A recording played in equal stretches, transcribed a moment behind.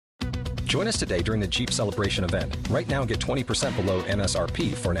Join us today during the Jeep Celebration event. Right now, get 20% below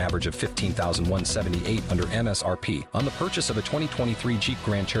MSRP for an average of $15,178 under MSRP on the purchase of a 2023 Jeep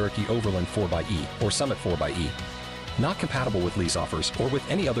Grand Cherokee Overland 4xE or Summit 4xE. Not compatible with lease offers or with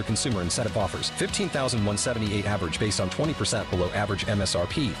any other consumer incentive offers. $15,178 average based on 20% below average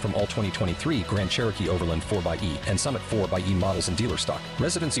MSRP from all 2023 Grand Cherokee Overland 4xE and Summit 4xE models in dealer stock.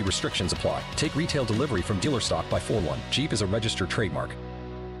 Residency restrictions apply. Take retail delivery from dealer stock by 4/1. Jeep is a registered trademark.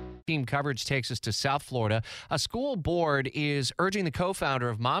 Team coverage takes us to South Florida. A school board is urging the co-founder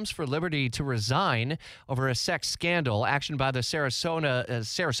of Moms for Liberty to resign over a sex scandal. Action by the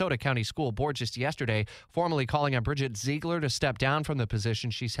Sarasota County School Board just yesterday, formally calling on Bridget Ziegler to step down from the position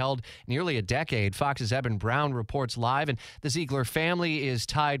she's held nearly a decade. Fox's Eben reports live, and the Ziegler family is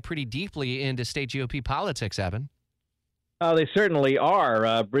tied pretty deeply into state GOP politics, Eben. They certainly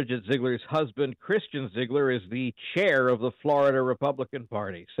are. Bridget Ziegler's husband, Christian Ziegler, is the chair of the Florida Republican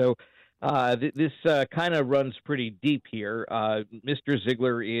Party. So this kind of runs pretty deep here. Mr.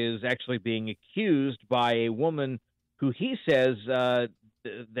 Ziegler is actually being accused by a woman who he says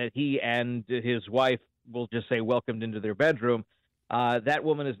that he and his wife, will just say, welcomed into their bedroom. That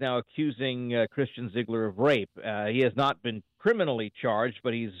woman is now accusing Christian Ziegler of rape. He has not been criminally charged,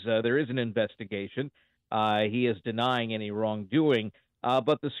 but there is an investigation. He is denying any wrongdoing.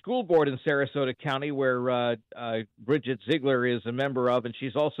 But the school board in Sarasota County, where Bridget Ziegler is a member of, and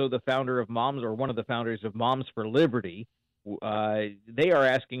she's also the founder of Moms, or one of the founders of Moms for Liberty, they are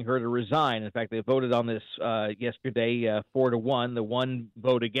asking her to resign. In fact, they voted on this yesterday 4-1. The one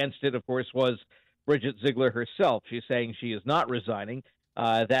vote against it, of course, was Bridget Ziegler herself. She's saying she is not resigning.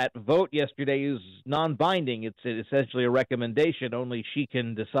 That vote yesterday is non-binding. It's essentially a recommendation. Only she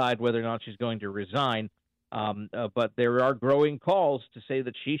can decide whether or not she's going to resign. But there are growing calls to say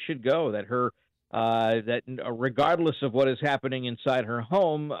that she should go, that regardless of what is happening inside her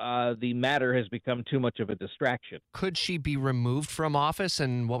home, the matter has become too much of a distraction. Could she be removed from office,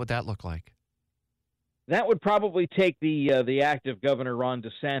 and what would that look like? That would probably take the active Governor Ron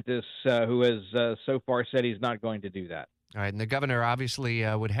DeSantis, who has so far said he's not going to do that. All right, and the governor obviously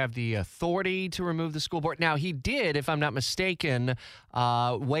would have the authority to remove the school board. Now, he did, if I'm not mistaken,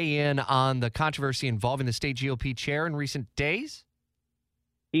 weigh in on the controversy involving the state GOP chair in recent days?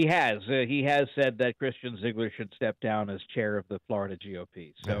 He has. He has said that Christian Ziegler should step down as chair of the Florida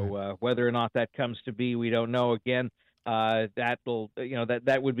GOP. So whether or not that comes to be, we don't know. Again, that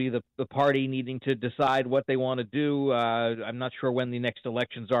would be the party needing to decide what they want to do. I'm not sure when the next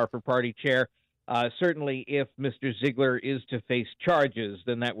elections are for party chair. Certainly, if Mr. Ziegler is to face charges,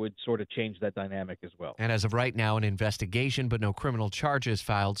 then that would sort of change that dynamic as well. And as of right now, an investigation, but no criminal charges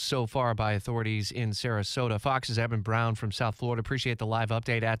filed so far by authorities in Sarasota. Fox's Eben Brown from South Florida. Appreciate the live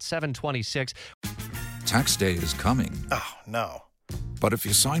update at 7:26. Tax day is coming. Oh, no. But if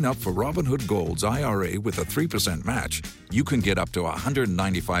you sign up for Robinhood Gold's IRA with a 3% match, you can get up to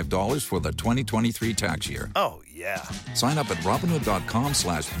 $195 for the 2023 tax year. Oh, yeah. Sign up at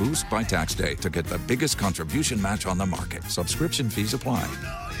Robinhood.com/boost by tax day to get the biggest contribution match on the market. Subscription fees apply.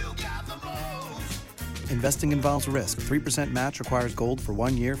 Investing involves risk. 3% match requires gold for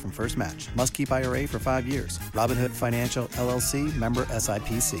 1 year from first match. Must keep IRA for 5 years. Robinhood Financial, LLC, member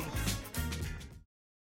SIPC.